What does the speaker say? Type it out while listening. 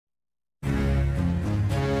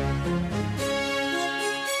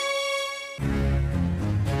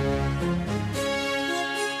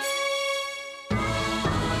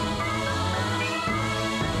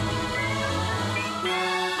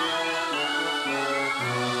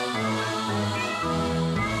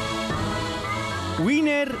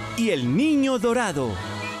y el niño dorado.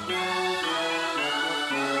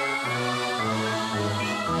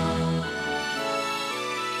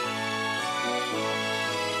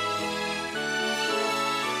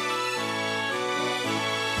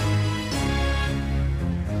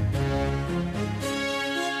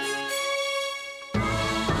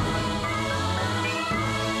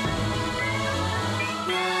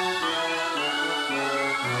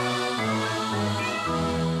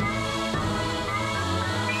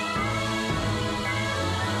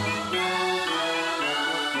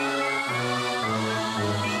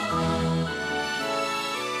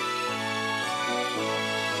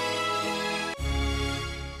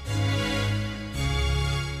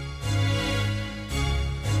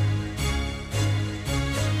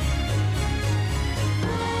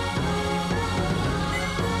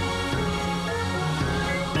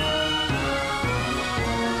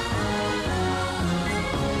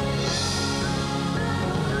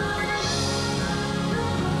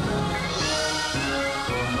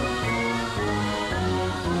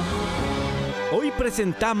 Hoy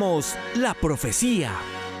presentamos la profecía.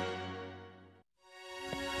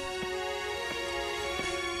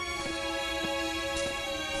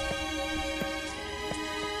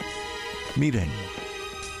 Miren.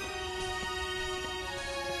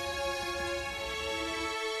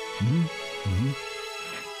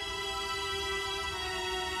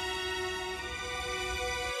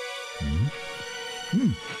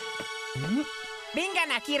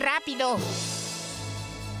 ¡Vengan aquí rápido!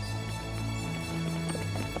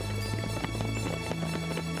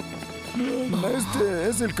 Este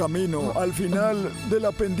es el camino. Al final de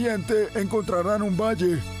la pendiente encontrarán un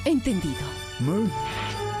valle. Entendido.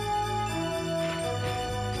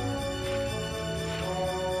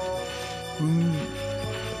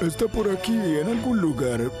 Está por aquí, en algún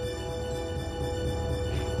lugar.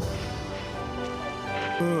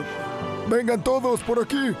 Vengan todos por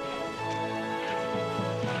aquí.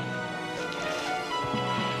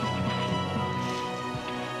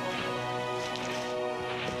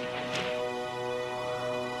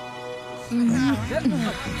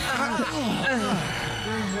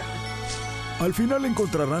 Al final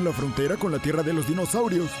encontrarán la frontera con la tierra de los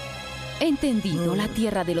dinosaurios. Entendido, la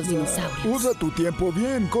tierra de los dinosaurios. Usa tu tiempo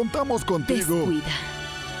bien, contamos contigo. Descuida.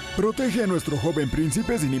 Protege a nuestro joven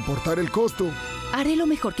príncipe sin importar el costo. Haré lo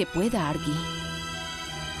mejor que pueda, Argy.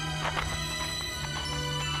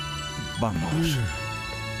 Vamos.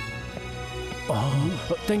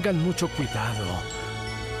 Tengan mucho cuidado.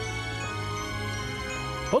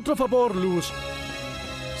 Otro favor, Luz.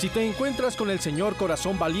 Si te encuentras con el señor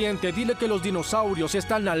Corazón Valiente, dile que los dinosaurios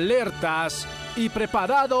están alertas y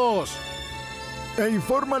preparados. E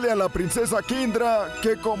infórmale a la princesa Kindra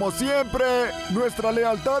que, como siempre, nuestra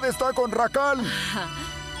lealtad está con Rakhal.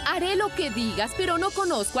 Haré lo que digas, pero no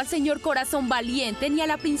conozco al señor Corazón Valiente ni a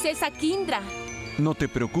la princesa Kindra. No te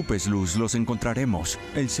preocupes, Luz, los encontraremos.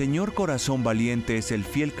 El señor Corazón Valiente es el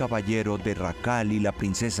fiel caballero de Rakhal y la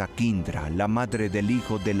princesa Kindra, la madre del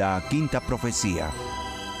hijo de la quinta profecía.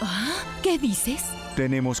 ¿Ah? ¿Qué dices?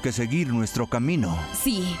 Tenemos que seguir nuestro camino.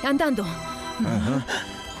 Sí, andando. Ajá.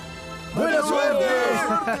 ¡Buena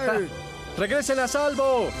suerte! ¡Regresen a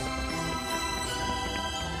salvo!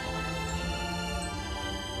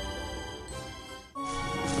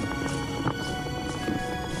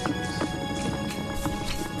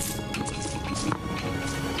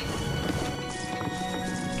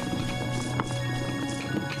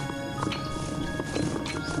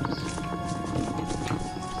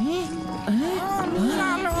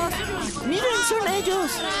 ¡Míralos! ¡Miren, son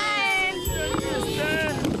ellos!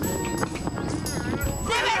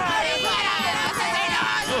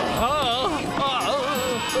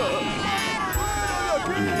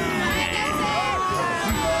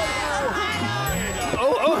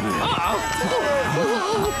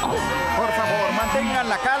 Por favor, mantengan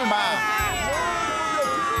la calma.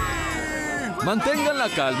 Mantengan la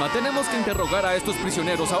calma. Tenemos que interrogar a estos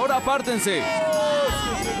prisioneros. Ahora apártense.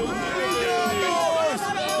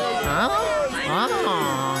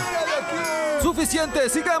 ¡Suficiente!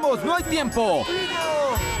 ¡Sigamos! ¡No hay tiempo!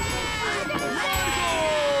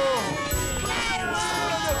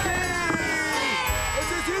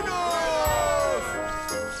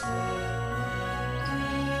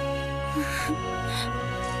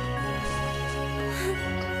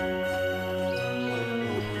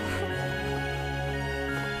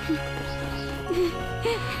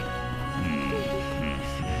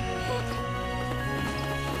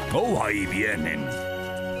 ¡Oh, ahí vienen!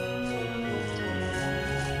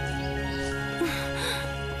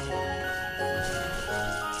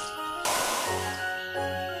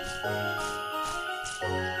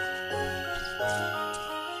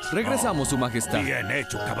 Regresamos, Su Majestad. Bien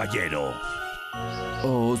hecho, caballero.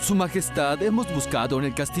 Oh, Su Majestad, hemos buscado en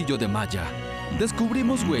el castillo de Maya.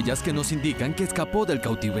 Descubrimos huellas que nos indican que escapó del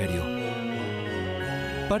cautiverio.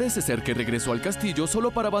 Parece ser que regresó al castillo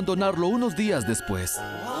solo para abandonarlo unos días después.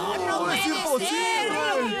 ¡No es imposible!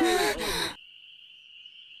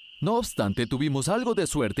 No obstante, tuvimos algo de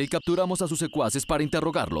suerte y capturamos a sus secuaces para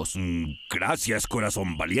interrogarlos. Gracias,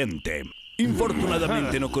 corazón valiente.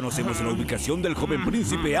 Infortunadamente no conocemos la ubicación del joven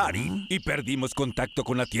príncipe Ari y perdimos contacto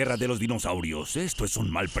con la tierra de los dinosaurios. Esto es un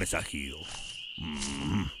mal presagio.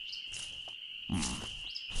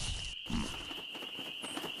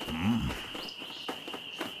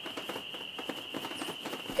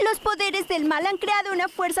 Los poderes del mal han creado una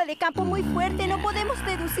fuerza de campo muy fuerte. No podemos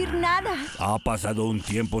deducir nada. Ha pasado un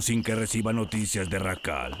tiempo sin que reciba noticias de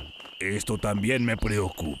Rakhal. Esto también me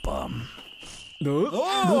preocupa.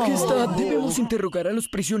 Majestad, debemos interrogar a los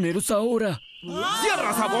prisioneros ahora. ¡Cierra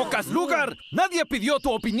esa boca, Lugar! ¡Nadie pidió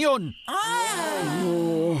tu opinión!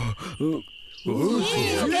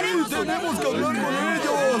 ¡Tenemos que hablar con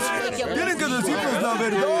ellos! ¡Tienen que decirnos la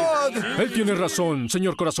verdad! Él tiene razón,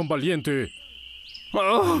 señor Corazón Valiente.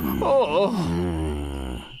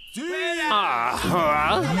 ¡Sí!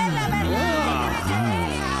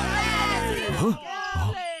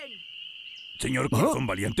 Señor Corazón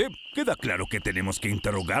Valiente, queda claro que tenemos que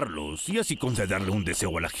interrogarlos y así concederle un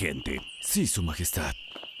deseo a la gente. Sí, Su Majestad.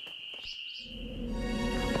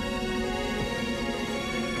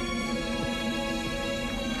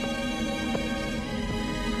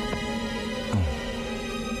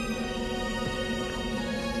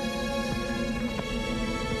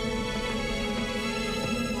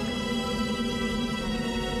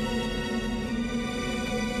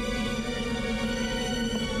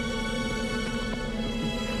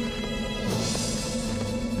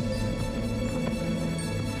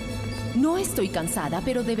 No estoy cansada,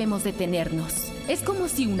 pero debemos detenernos. Es como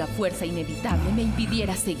si una fuerza inevitable me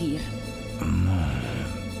impidiera seguir.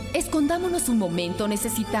 Escondámonos un momento,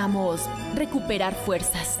 necesitamos recuperar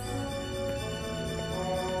fuerzas.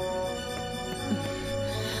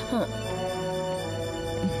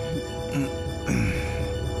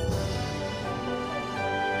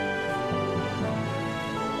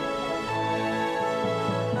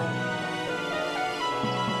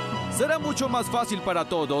 Será mucho más fácil para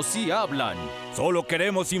todos si hablan. Solo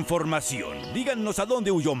queremos información. Díganos a dónde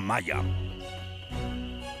huyó Maya.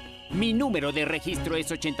 Mi número de registro es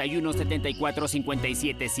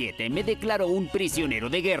 8174577. Me declaro un prisionero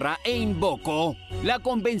de guerra e invoco la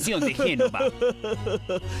Convención de Génova.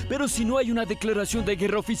 Pero si no hay una declaración de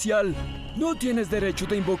guerra oficial, no tienes derecho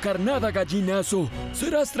de invocar nada, gallinazo.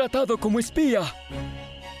 Serás tratado como espía.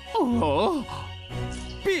 Oh.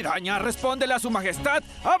 ¡Piraña, respóndele a Su Majestad!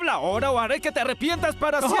 ¡Habla ahora o haré que te arrepientas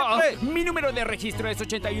para siempre! Mi número de registro es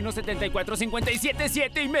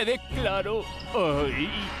 8174577 y me declaro...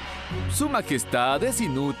 ¡Ay! Su Majestad, es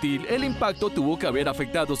inútil. El impacto tuvo que haber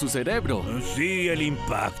afectado su cerebro. Sí, el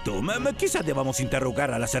impacto. Quizá debamos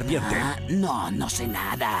interrogar a la serpiente. No sé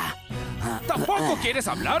nada. ¿Tampoco quieres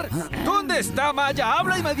hablar? ¿Dónde está Maya?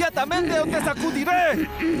 ¡Habla inmediatamente o te sacudiré!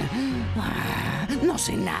 No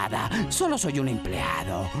sé nada. Solo soy un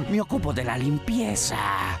empleado. Me ocupo de la limpieza.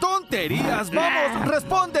 ¡Tonterías! ¡Vamos!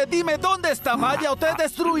 ¡Responde! ¡Dime dónde está Maya o te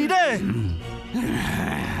destruiré!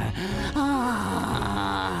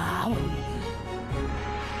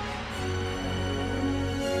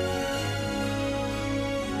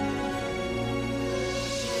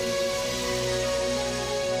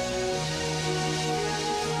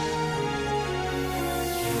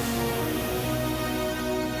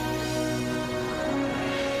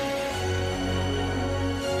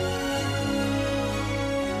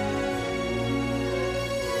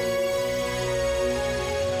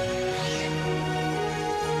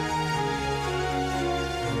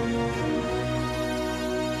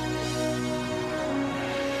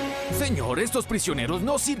 Señor, estos prisioneros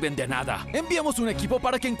no sirven de nada. Enviamos un equipo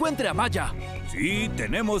para que encuentre a Maya. Sí,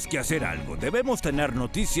 tenemos que hacer algo. Debemos tener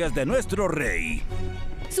noticias de nuestro rey.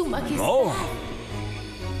 Su Majestad.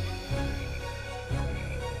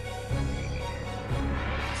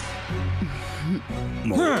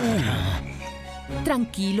 ¡No!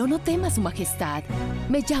 Tranquilo, no tema, Su Majestad.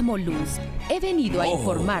 Me llamo Luz. He venido a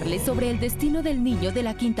informarle sobre el destino del niño de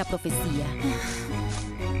la quinta profecía.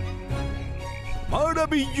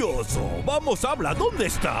 ¡Maravilloso! Vamos, habla, ¿dónde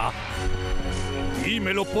está?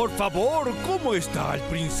 Dímelo, por favor, ¿cómo está el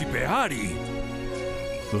príncipe Ari?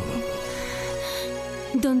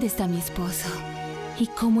 ¿Dónde está mi esposo? ¿Y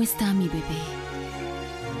cómo está mi bebé?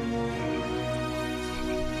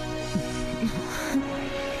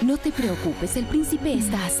 No te preocupes, el príncipe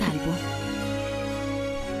está a salvo.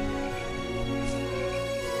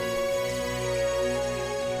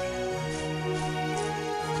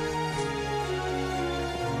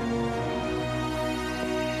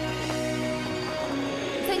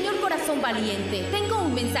 Corazón Valiente, tengo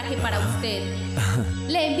un mensaje para usted.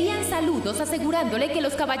 Le envían saludos asegurándole que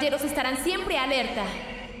los caballeros estarán siempre alerta.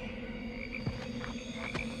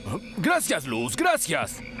 Gracias, Luz,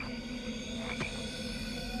 gracias.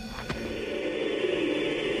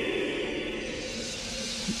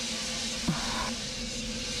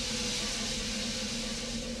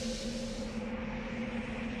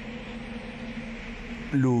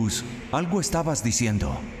 Luz, algo estabas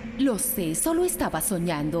diciendo. Lo sé, solo estaba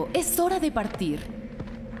soñando. Es hora de partir.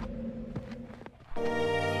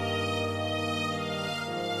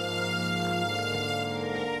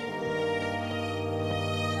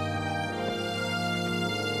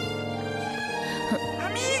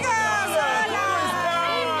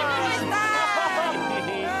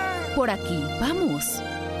 Por aquí, vamos.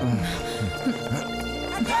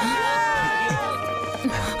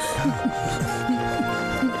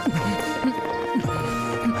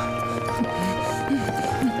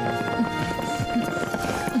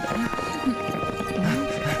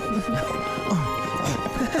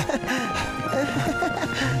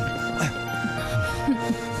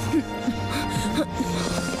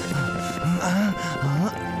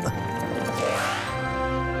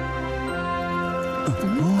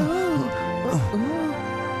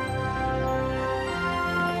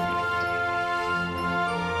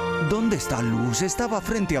 ¿Dónde está Luz? Estaba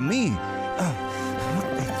frente a mí.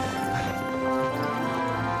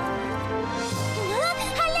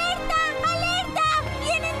 ¡Alerta! ¡Alerta!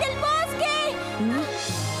 ¡Vienen del bosque!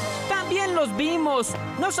 También los vimos.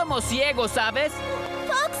 No somos ciegos, ¿sabes?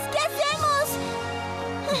 Fox, ¿qué hacemos?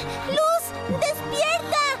 ¡Luz!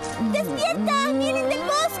 ¡Despierta! ¡Despierta! ¡Vienen del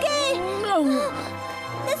bosque!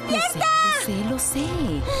 ¡Despierta! Lo sé.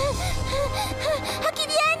 ¡Aquí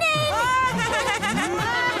vienen!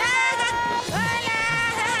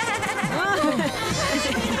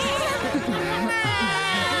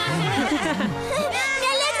 ¡Me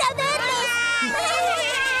alegra verlos!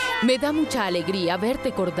 Me da mucha alegría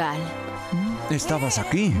verte, Cordal. Estabas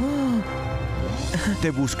aquí.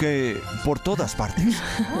 Te busqué por todas partes.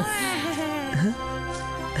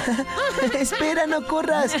 Espera, no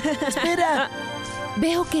corras. Espera.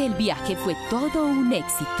 Veo que el viaje fue todo un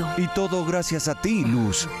éxito. Y todo gracias a ti,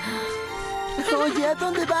 Luz. Oye, ¿a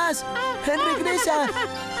dónde vas? ¡Regresa!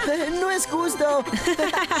 ¡No es justo!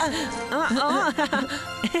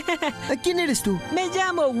 ¿Quién eres tú? Me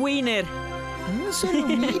llamo Winner. Solo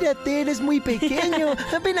mírate, eres muy pequeño.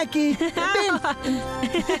 Ven aquí, ven.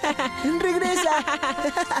 ¡Regresa!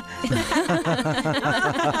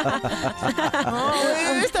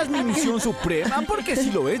 Esta es mi misión suprema, porque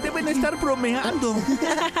si lo es, deben estar bromeando.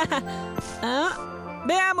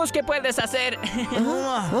 Veamos qué puedes hacer. Este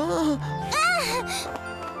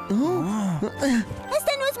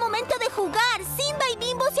no es momento de jugar. Simba y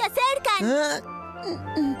Bimbo se acercan.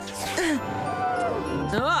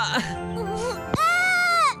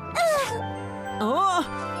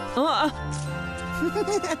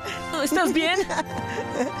 ¿Estás bien?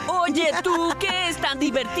 Oye, tú, ¿qué es tan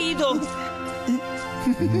divertido?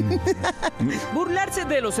 Burlarse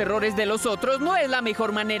de los errores de los otros no es la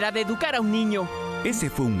mejor manera de educar a un niño. Ese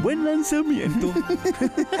fue un buen lanzamiento.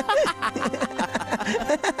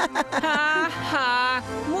 Ja, ja.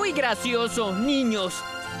 Muy gracioso, niños.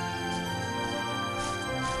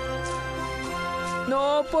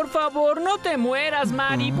 No, por favor, no te mueras,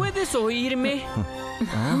 Mari. ¿Puedes oírme?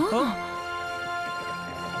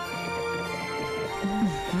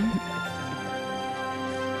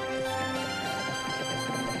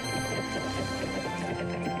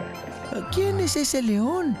 ¿Quién es ese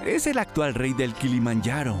león? Es el actual rey del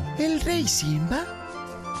Kilimanjaro. ¿El rey Simba?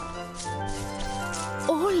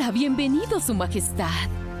 Hola, bienvenido, Su Majestad.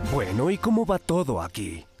 Bueno, ¿y cómo va todo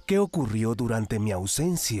aquí? ¿Qué ocurrió durante mi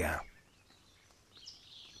ausencia?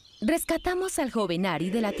 Rescatamos al joven Ari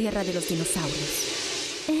de la Tierra de los Dinosaurios.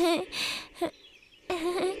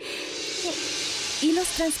 Y los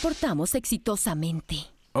transportamos exitosamente.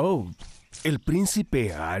 Oh, ¿el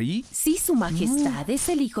príncipe Ari? Sí, Su Majestad, es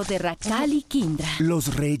el hijo de Rakhal y Kindra.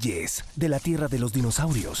 Los reyes de la Tierra de los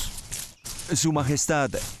Dinosaurios. Su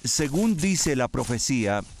Majestad, según dice la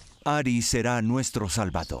profecía, Ari será nuestro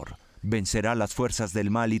salvador. Vencerá las fuerzas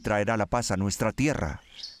del mal y traerá la paz a nuestra tierra.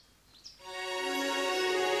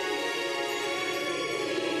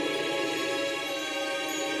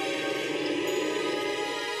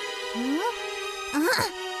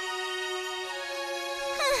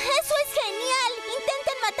 ¡Eso es genial!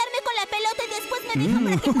 ¿Intentan matarme con la pelota y después me dejan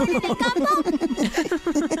practicar en el campo?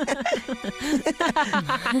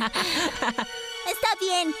 Está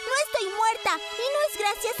bien, no estoy muerta. Y no es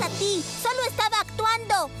gracias a ti. Solo estaba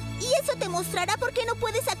actuando. Y Y eso te mostrará por qué no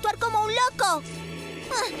puedes actuar como un loco.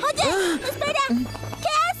 Oye, espera. ¿Qué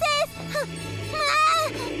haces?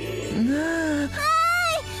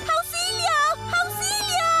 ¡Ay! ¡Auxilio!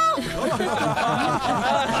 ¡Auxilio!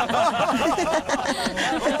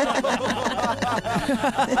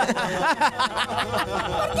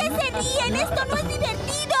 ¿Por qué se ríen? Esto no es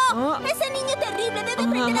divertido. Ese niño terrible debe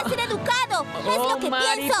aprender a ser educado. Es lo que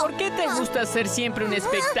Mari, pienso. ¿por qué te gusta hacer siempre un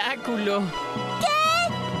espectáculo? ¿Qué?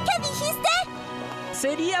 ¿Qué dijiste?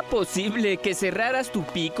 ¿Sería posible que cerraras tu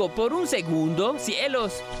pico por un segundo?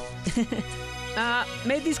 ¡Cielos!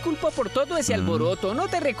 Me disculpo por todo ese alboroto. No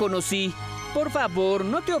te reconocí. Por favor,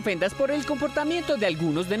 no te ofendas por el comportamiento de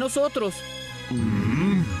algunos de nosotros.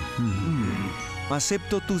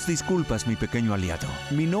 Acepto tus disculpas, mi pequeño aliado.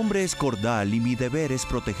 Mi nombre es Cordal y mi deber es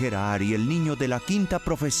proteger a Ari, el niño de la quinta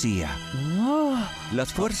profecía.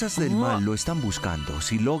 Las fuerzas del mal lo están buscando.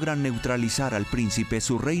 Si logran neutralizar al príncipe,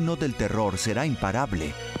 su reino del terror será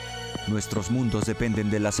imparable. Nuestros mundos dependen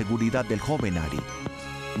de la seguridad del joven Ari.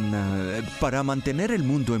 Para mantener el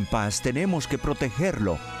mundo en paz, tenemos que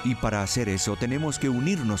protegerlo. Y para hacer eso, tenemos que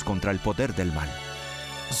unirnos contra el poder del mal.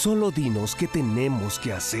 Solo dinos qué tenemos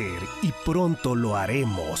que hacer y pronto lo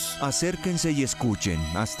haremos. Acérquense y escuchen.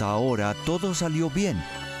 Hasta ahora todo salió bien,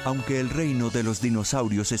 aunque el reino de los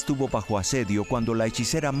dinosaurios estuvo bajo asedio cuando la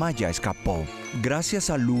hechicera Maya escapó. Gracias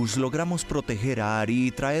a Luz logramos proteger a Ari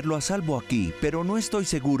y traerlo a salvo aquí, pero no estoy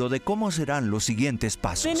seguro de cómo serán los siguientes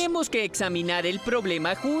pasos. Tenemos que examinar el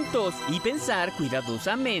problema juntos y pensar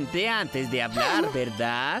cuidadosamente antes de hablar,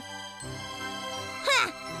 ¿verdad?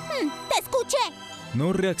 ¡Te escuché!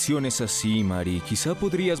 No reacciones así, Mari. Quizá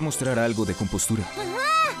podrías mostrar algo de compostura.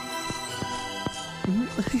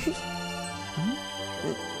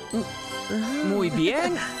 Muy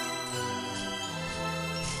bien.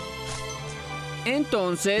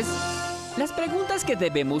 Entonces, las preguntas que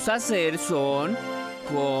debemos hacer son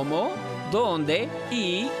 ¿cómo, dónde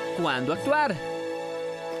y cuándo actuar?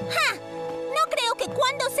 No creo que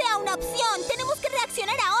cuándo sea una opción. Tenemos que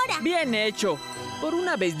reaccionar ahora. Bien hecho. Por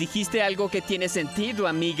una vez dijiste algo que tiene sentido,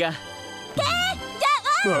 amiga. ¿Qué?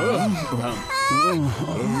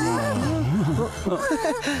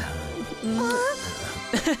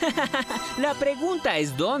 La pregunta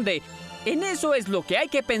es ¿dónde? En eso es lo que hay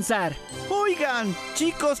que pensar. Oigan,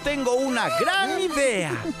 chicos, tengo una gran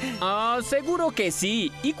idea. Seguro que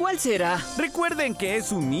sí. ¿Y cuál será? Recuerden que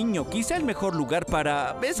es un niño. Quizá el mejor lugar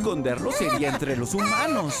para esconderlo sería entre los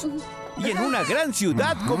humanos. Y en una gran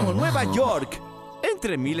ciudad como Nueva York,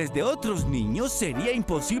 entre miles de otros niños, sería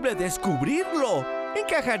imposible descubrirlo.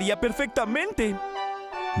 Encajaría perfectamente.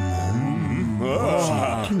 Sí,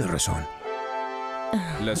 tiene razón.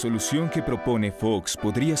 La solución que propone Fox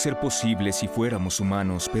podría ser posible si fuéramos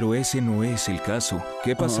humanos, pero ese no es el caso.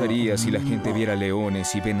 ¿Qué pasaría si la gente viera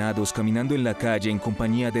leones y venados caminando en la calle en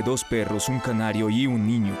compañía de 2 perros, un canario y un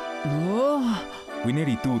niño? Winner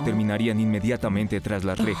y tú terminarían inmediatamente tras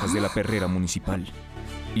las rejas de la perrera municipal.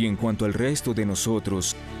 Y en cuanto al resto de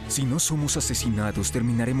nosotros, si no somos asesinados,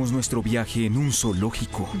 terminaremos nuestro viaje en un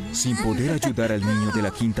zoológico, sin poder ayudar al niño de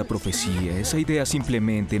la quinta profecía. Esa idea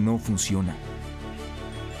simplemente no funciona.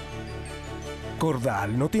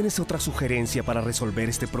 Cordal, ¿no tienes otra sugerencia para resolver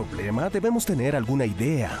este problema? Debemos tener alguna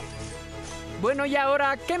idea. Bueno, y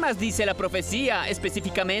ahora, ¿qué más dice la profecía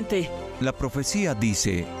específicamente? La profecía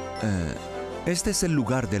dice... este es el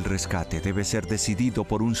lugar del rescate. Debe ser decidido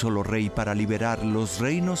por un solo rey para liberar los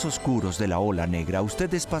reinos oscuros de la ola negra.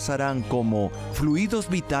 Ustedes pasarán como fluidos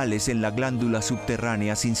vitales en la glándula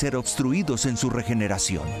subterránea sin ser obstruidos en su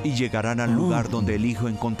regeneración. Y llegarán al lugar donde el hijo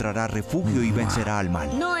encontrará refugio y vencerá al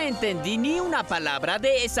mal. No entendí ni una palabra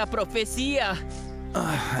de esa profecía.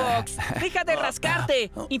 Fox, deja de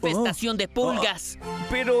rascarte. Infestación de pulgas.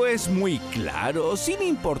 Pero es muy claro, sin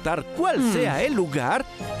importar cuál sea el lugar,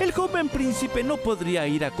 el joven príncipe no podría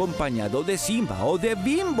ir acompañado de Simba o de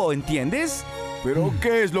Bimbo, ¿entiendes? ¿Pero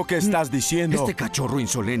qué es lo que estás diciendo? Este cachorro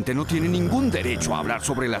insolente no tiene ningún derecho a hablar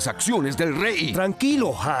sobre las acciones del rey.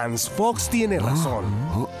 Tranquilo, Hans. Fox tiene razón.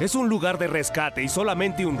 Es un lugar de rescate y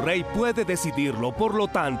solamente un rey puede decidirlo. Por lo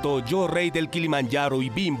tanto, yo, rey del Kilimanjaro, y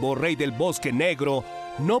Bimbo, rey del Bosque Negro,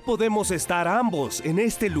 no podemos estar ambos en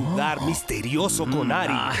este lugar misterioso con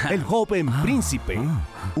Ari, el joven príncipe.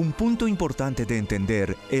 Un punto importante de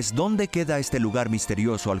entender es dónde queda este lugar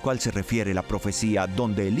misterioso al cual se refiere la profecía,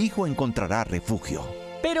 donde el hijo encontrará refugio.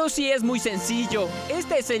 Pero sí es muy sencillo.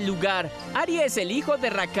 Este es el lugar. Ari es el hijo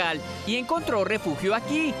de Rakhal y encontró refugio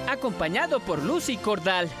aquí, acompañado por Luz y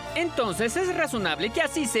Cordal. Entonces es razonable que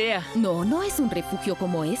así sea. No, no es un refugio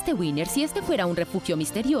como este, Winner. Si este fuera un refugio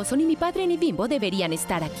misterioso, ni mi padre ni Bimbo deberían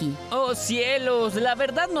estar aquí. ¡Oh, cielos! La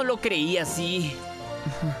verdad no lo creí así.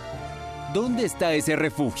 ¿Dónde está ese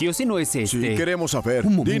refugio si no es este? Sí, queremos saber.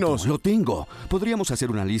 Un momento, Dinos. lo tengo. Podríamos hacer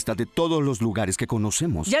una lista de todos los lugares que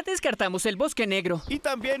conocemos. Ya descartamos el Bosque Negro. Y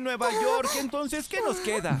también Nueva York. Entonces, ¿qué nos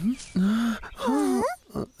queda?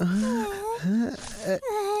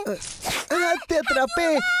 ¡Te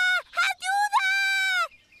atrapé!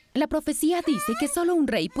 La profecía dice que solo un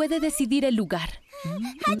rey puede decidir el lugar.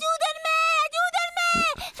 ¡Ayúdenme! ¡Ayúdenme!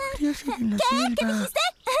 ¿Qué dijiste?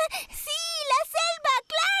 ¡Sí, la selva!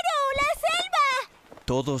 ¡Claro, la selva!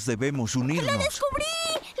 Todos debemos unirnos. ¡Lo descubrí!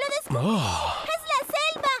 ¡Es la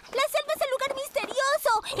selva! ¡La selva es el lugar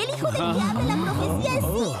misterioso! ¡El hijo del diablo! ¡La profecía es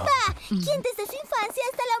Simba! Quien desde su infancia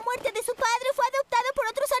hasta la muerte de su padre fue adoptado por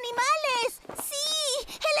otros animales.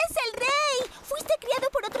 ¡Sí! ¡Él es el rey! ¡Fuiste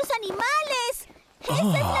criado por otros animales! ¡Esa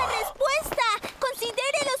es la respuesta!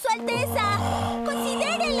 ¡Considérelo, Su Alteza!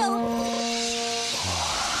 ¡Considérelo!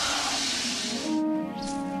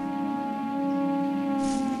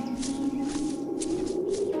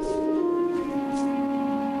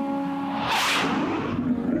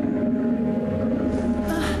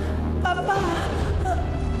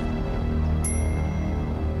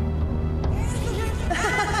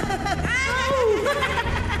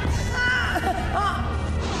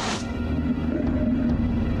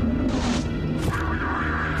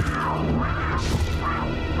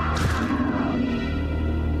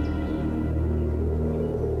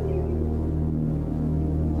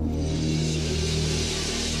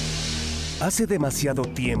 Hace demasiado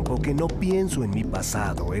tiempo que no pienso en mi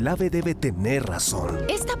pasado. El ave debe tener razón.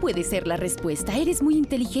 Esta puede ser la respuesta. Eres muy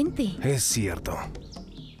inteligente. Es cierto.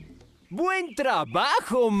 ¡Buen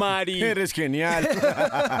trabajo, Mari! Eres genial.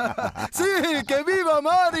 ¡Sí! ¡Que viva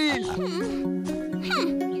Mari!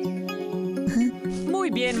 Muy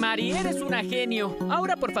bien, Mari, eres una genio.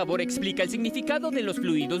 Ahora, por favor, explica el significado de los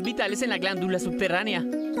fluidos vitales en la glándula subterránea.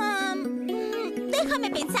 Déjame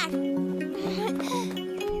pensar.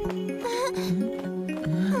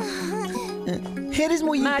 Eres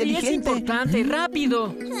muy Mari, inteligente. es importante, rápido.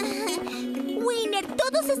 Winner,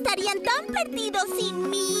 todos estarían tan perdidos sin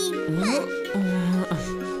mí.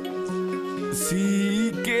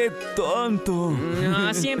 Sí, qué tonto.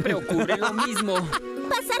 Siempre ocurre lo mismo.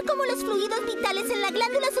 Pasar como los fluidos vitales en la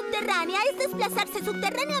glándula subterránea es desplazarse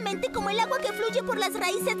subterráneamente como el agua que fluye por las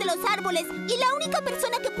raíces de los árboles. Y la única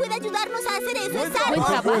persona que puede ayudarnos a hacer eso es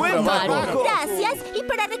Árbol. Buen trabajo. Gracias. Y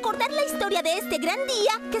para recordar la historia de este gran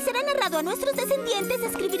día, que será narrado a nuestros descendientes,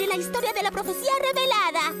 escribiré la historia de la profecía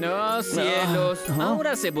revelada. ¡Oh, cielos!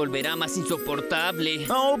 Ahora se volverá más insoportable.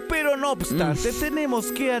 No, pero no obstante,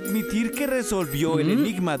 tenemos que admitir que resolvió el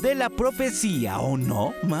enigma de la profecía, ¿o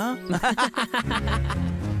no, Ma?